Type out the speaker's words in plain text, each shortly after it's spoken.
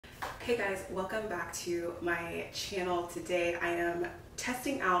Hey guys, welcome back to my channel. Today I am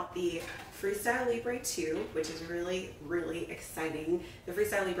testing out the Freestyle Libre 2, which is really exciting. The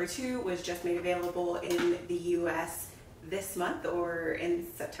Freestyle Libre 2 was just made available in the US this month or in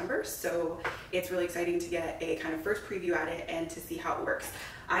September, so it's really exciting to get a kind of first preview at it and to see how it works.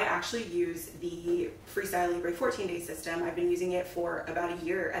 I actually use the Freestyle Libre 14-day system. I've been using it for about a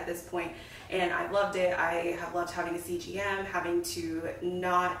year at this point, and I've loved it. I have loved having a CGM, having to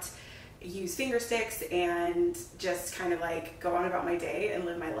not use finger sticks and just kind of like go on about my day and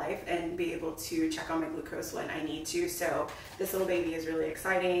live my life and be able to check on my glucose when I need to. So this little baby is really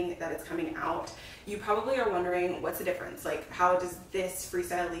exciting that it's coming out. You probably are wondering, what's the difference? Like, how does this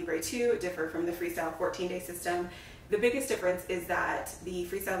Freestyle Libre 2 differ from the Freestyle 14-day system? The biggest difference is that the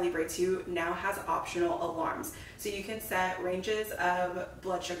Freestyle Libre 2 now has optional alarms. So you can set ranges of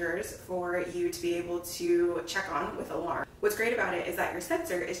blood sugars for you to be able to check on with alarm. What's great about it is that your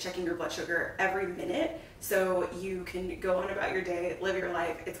sensor is checking your blood sugar every minute, so you can go on about your day, live your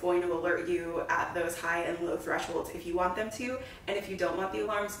life. It's going to alert you at those high and low thresholds if you want them to, and if you don't want the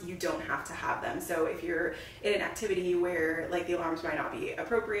alarms, you don't have to have them. So if you're in an activity where like the alarms might not be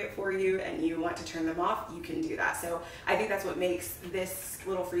appropriate for you and you want to turn them off, you can do that. So I think that's what makes this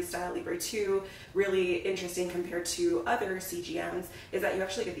little Freestyle Libre 2 really interesting compared to other CGMs, is that you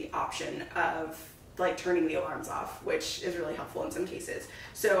actually get the option of like turning the alarms off, which is really helpful in some cases.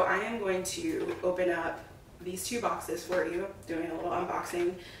 So I am going to open up these two boxes for you, doing a little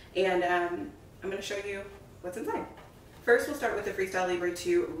unboxing, and I'm going to show you what's inside. First, we'll start with the Freestyle Libre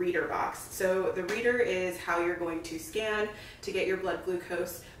 2 reader box. So the reader is how you're going to scan to get your blood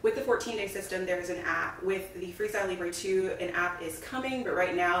glucose. With the 14-day system, there's an app. With the Freestyle Libre 2, an app is coming, but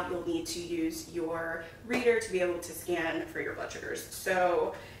right now you'll need to use your reader to be able to scan for your blood sugars.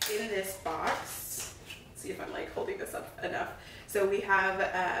 So in this box, let's see if I'm like holding this up enough. So we have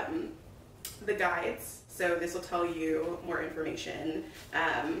the guides. So this will tell you more information,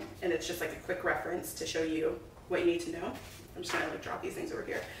 and it's just like a quick reference to show you what you need to know. I'm just gonna like drop these things over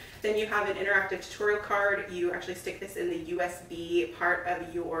here. Then you have an interactive tutorial card. You actually stick this in the USB part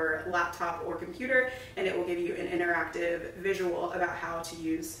of your laptop or computer, and it will give you an interactive visual about how to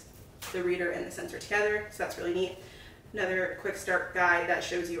use the reader and the sensor together. So that's really neat. Another quick start guide that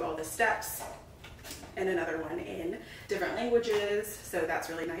shows you all the steps, and another one in different languages. So that's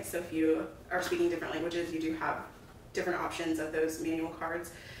really nice. So if you are speaking different languages, you do have different options of those manual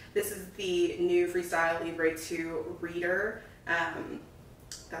cards. This is the new Freestyle Libre 2 reader.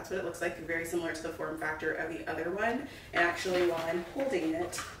 That's what it looks like, very similar to the form factor of the other one. And actually, while I'm holding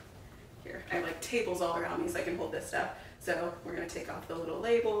it, here, I have like tables all around me so I can hold this stuff. So we're gonna take off the little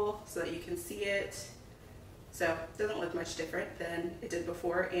label so that you can see it. So it doesn't look much different than it did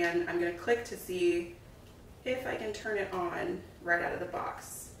before. And I'm gonna click to see if I can turn it on right out of the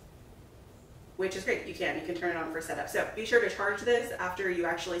box, which is great. You can turn it on for setup. So be sure to charge this after you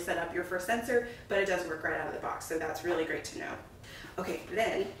actually set up your first sensor, but it does work right out of the box, so that's really great to know. Okay,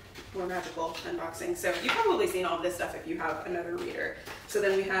 then more magical unboxing. So you've probably seen all of this stuff if you have another reader. So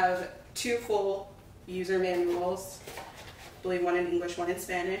then we have two full user manuals, I believe one in English, one in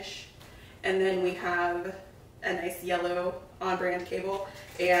Spanish, and then we have a nice yellow on-brand cable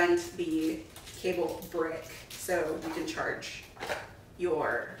and the cable brick, so you can charge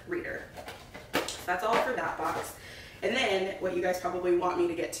your reader. That's all for that box. And then what you guys probably want me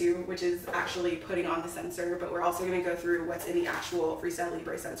to get to, which is actually putting on the sensor, but we're also going to go through what's in the actual Freestyle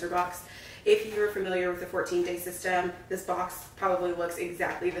Libre sensor box. If you're familiar with the 14-day system, this box probably looks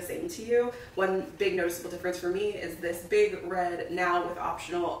exactly the same to you. One big noticeable difference for me is this big red now with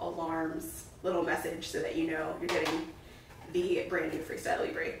optional alarms little message so that you know you're getting the brand new Freestyle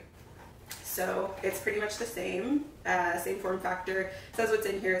Libre. So it's pretty much the same, same form factor. It says what's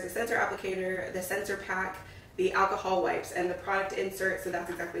in here is a sensor applicator, the sensor pack, the alcohol wipes, and the product insert. So that's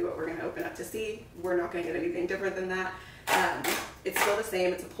exactly what we're going to open up to see. We're not going to get anything different than that. It's still the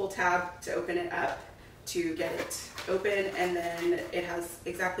same. It's a pull tab to open it up to get it open, and then it has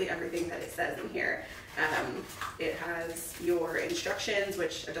exactly everything that it says in here. It has your instructions,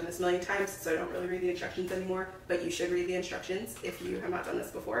 which I've done this a million times, so I don't really read the instructions anymore, but you should read the instructions if you have not done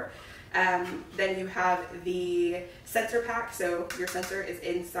this before. Then you have the sensor pack, so your sensor is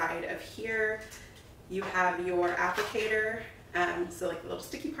inside of here. You have your applicator, so like the little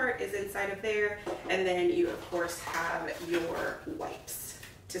sticky part is inside of there, and then you of course have your wipes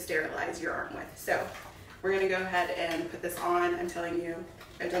to sterilize your arm with. So we're gonna go ahead and put this on. I'm telling you,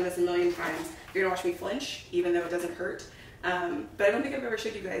 I've done this a million times. You're gonna watch me flinch, even though it doesn't hurt. But I don't think I've ever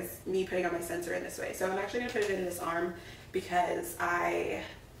showed you guys me putting on my sensor in this way. So I'm actually gonna put it in this arm because I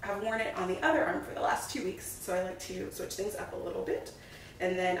have worn it on the other arm for the last 2 weeks, so I like to switch things up a little bit.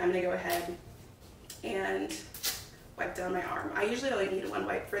 and then I'm gonna go ahead and wipe down my arm. I usually only need one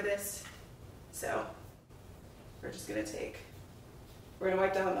wipe for this, so we're gonna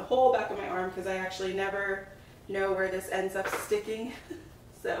wipe down the whole back of my arm because I actually never know where this ends up sticking.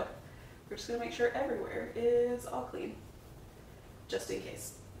 So we're just gonna make sure everywhere is all clean, just in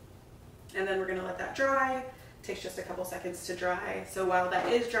case. And then we're gonna let that dry. It takes just a couple seconds to dry. So while that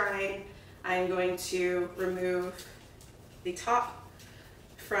is drying, I'm going to remove the top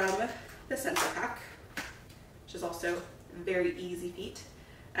from the sensor pack, which is also very easy feat.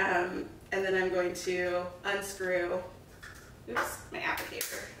 And then I'm going to unscrew, my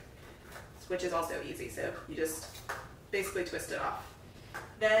applicator, which is also easy. So you just basically twist it off.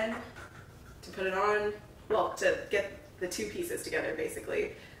 Then to put it on, well, to get the two pieces together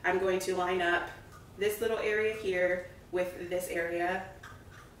basically, I'm going to line up this little area here with this area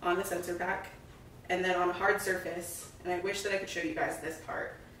on the sensor pack, and then on a hard surface, and I wish that I could show you guys this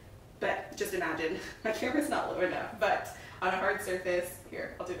part, but just imagine, my camera's not low enough, but on a hard surface,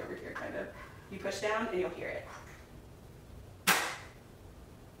 here, I'll do it over here kind of, you push down and you'll hear it.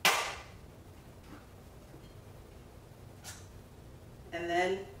 And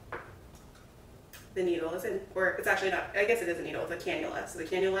then the needle is in, or it's actually not, I guess it is a needle, it's a cannula. So the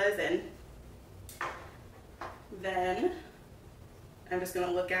cannula is in. Then I'm just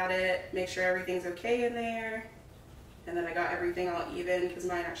gonna look at it, make sure everything's okay in there. And then I got everything all even because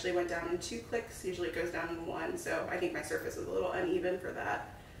mine actually went down in 2 clicks. Usually it goes down in 1, so I think my surface was a little uneven for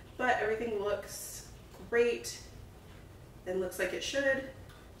that. But everything looks great and looks like it should.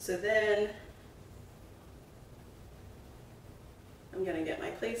 So then I'm gonna get my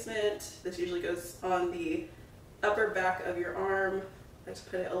placement. This usually goes on the upper back of your arm. I just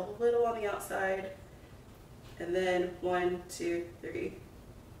put it a little on the outside. And then 1, 2, 3.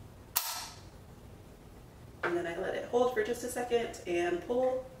 And then I let it hold for just a second and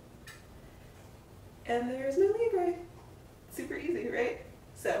pull. And there's my Libre. Super easy, right?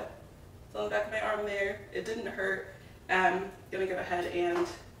 So it's on the back of my arm there. It didn't hurt. I'm gonna go ahead and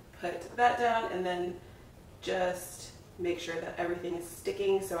put that down and then just make sure that everything is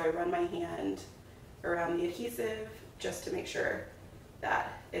sticking. So I run my hand around the adhesive just to make sure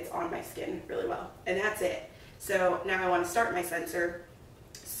that it's on my skin really well. And that's it. So now I want to start my sensor.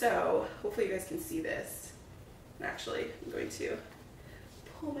 So hopefully you guys can see this. And actually, I'm going to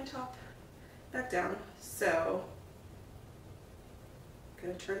pull my top back down. So I'm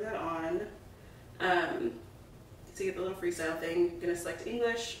going to turn that on. To get the little freestyle thing, I'm going to select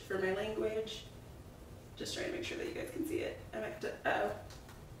English for my language. Just trying to make sure that you guys can see it. I might have to,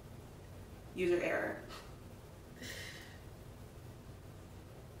 user error.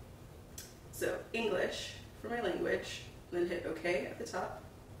 So English for my language, then hit OK at the top.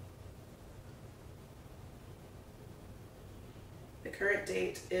 The current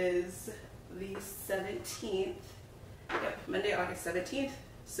date is the 17th, yep, Monday, August 17th,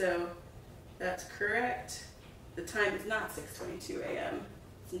 so that's correct. The time is not 6:22 a.m.,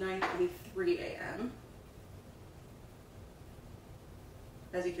 it's 9:23 a.m.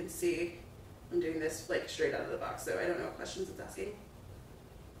 As you can see, I'm doing this like straight out of the box, so I don't know what questions it's asking.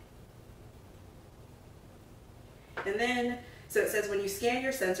 And then, so it says when you scan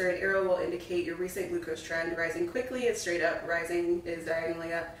your sensor, an arrow will indicate your recent glucose trend. Rising quickly is straight up, rising is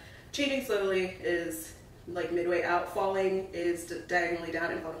diagonally up, changing slowly is like midway out, falling is diagonally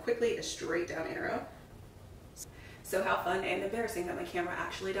down, and falling quickly is straight down arrow. So how fun and embarrassing that my camera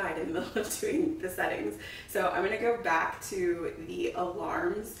actually died in the middle of doing the settings. So I'm gonna go back to the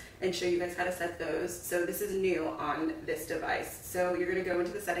alarms and show you guys how to set those. So this is new on this device. So you're gonna go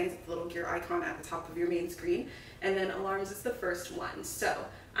into the settings, the little gear icon at the top of your main screen, and then alarms is the first one. So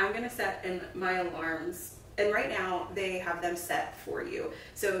I'm gonna set in my alarms, and right now they have them set for you.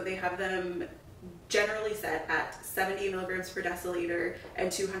 So they have them generally set at 70 milligrams per deciliter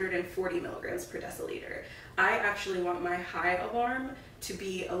and 240 milligrams per deciliter. I actually want my high alarm to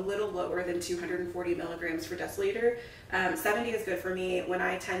be a little lower than 240 milligrams per deciliter. 70 is good for me. When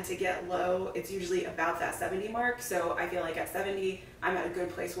I tend to get low, it's usually about that 70 mark. So I feel like at 70, I'm at a good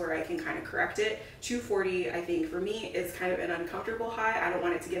place where I can kind of correct it. 240, I think for me, is kind of an uncomfortable high. I don't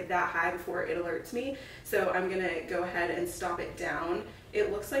want it to get that high before it alerts me. So I'm gonna go ahead and stop it down.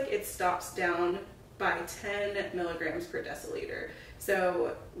 It looks like it stops down by 10 milligrams per deciliter.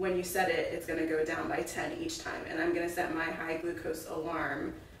 So when you set it, it's gonna go down by 10 each time. And I'm gonna set my high glucose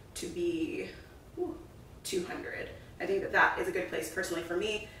alarm to be 200. I think that that is a good place personally for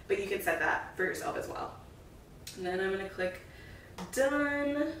me, but you can set that for yourself as well. And then I'm gonna click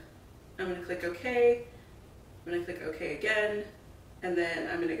done. I'm gonna click OK. I'm gonna click OK again. And then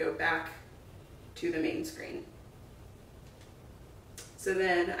I'm gonna go back to the main screen. So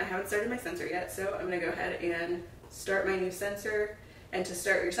then I haven't started my sensor yet, so I'm gonna go ahead and start my new sensor. And to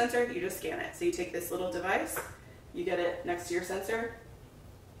start your sensor, you just scan it. So you take this little device, you get it next to your sensor,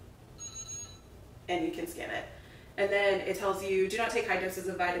 and you can scan it. And then it tells you, do not take high doses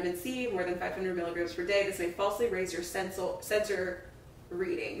of vitamin C, more than 500 milligrams per day. This may falsely raise your sensor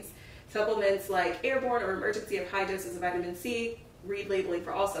readings. Supplements like airborne or emergency of high doses of vitamin C. Read labeling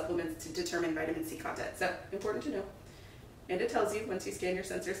for all supplements to determine vitamin C content. So important to know. And it tells you once you scan your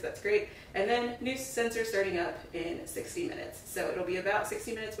sensor, so that's great. And then new sensor starting up in 60 minutes. So it'll be about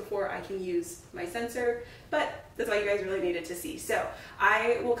 60 minutes before I can use my sensor, but that's all you guys really needed to see. So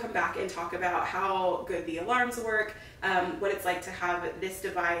I will come back and talk about how good the alarms work, what it's like to have this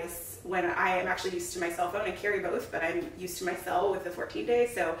device when I am actually used to my cell phone. I carry both, but I'm used to my cell with the 14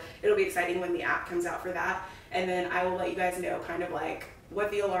 days. So it'll be exciting when the app comes out for that. And then I will let you guys know kind of like what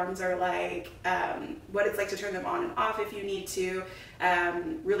the alarms are like, what it's like to turn them on and off if you need to,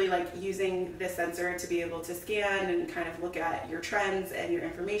 really like using this sensor to be able to scan and kind of look at your trends and your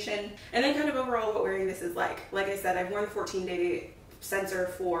information. And then kind of overall what wearing this is like. Like I said, I've worn the 14-day sensor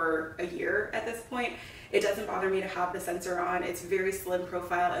for a year at this point. It doesn't bother me to have the sensor on. It's very slim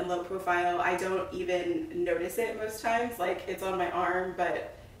profile and low profile. I don't even notice it most times. Like it's on my arm,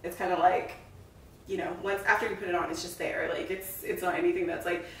 but it's kind of like, you know, once after you put it on, it's just there. Like it's not anything that's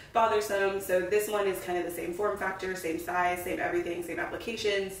like bothersome. So this one is kind of the same form factor, same size, same everything, same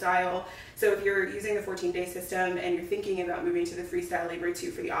application style. So if you're using the 14-day system and you're thinking about moving to the Freestyle Libre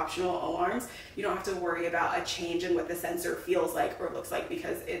 2 for the optional alarms, you don't have to worry about a change in what the sensor feels like or looks like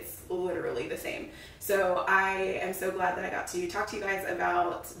because it's literally the same. So I am so glad that I got to talk to you guys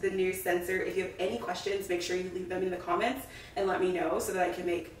about the new sensor. If you have any questions, make sure you leave them in the comments and let me know so that I can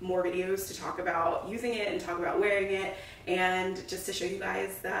make more videos to talk about using it and talk about wearing it, and just to show you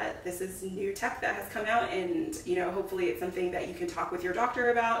guys that this is new tech that has come out, and you know, hopefully it's something that you can talk with your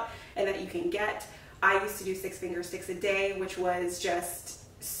doctor about and that you can get. I used to do 6-finger sticks a day, which was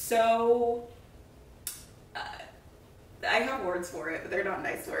just so I have words for it, but they're not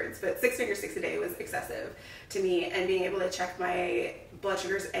nice words, but 6-finger sticks a day was excessive to me, and being able to check my blood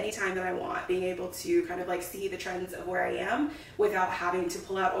sugars anytime that I want, being able to kind of like see the trends of where I am without having to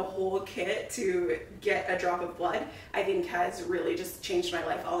pull out a whole kit to get a drop of blood, I think has really just changed my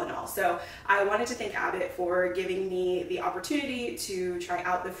life all in all. So I wanted to thank Abbott for giving me the opportunity to try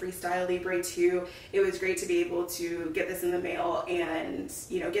out the Freestyle Libre 2. It was great to be able to get this in the mail and,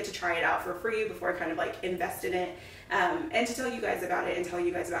 you know, get to try it out for free before I kind of like invest in it. And to tell you guys about it and tell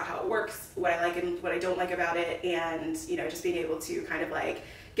you guys about how it works, what I like and what I don't like about it, and you know, just being able to kind of like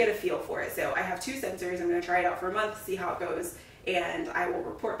get a feel for it. So I have 2 sensors. I'm going to try it out for a month, see how it goes, and I will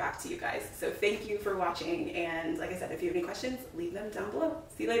report back to you guys. So thank you for watching, and like I said, if you have any questions, leave them down below.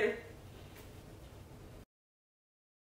 See you later.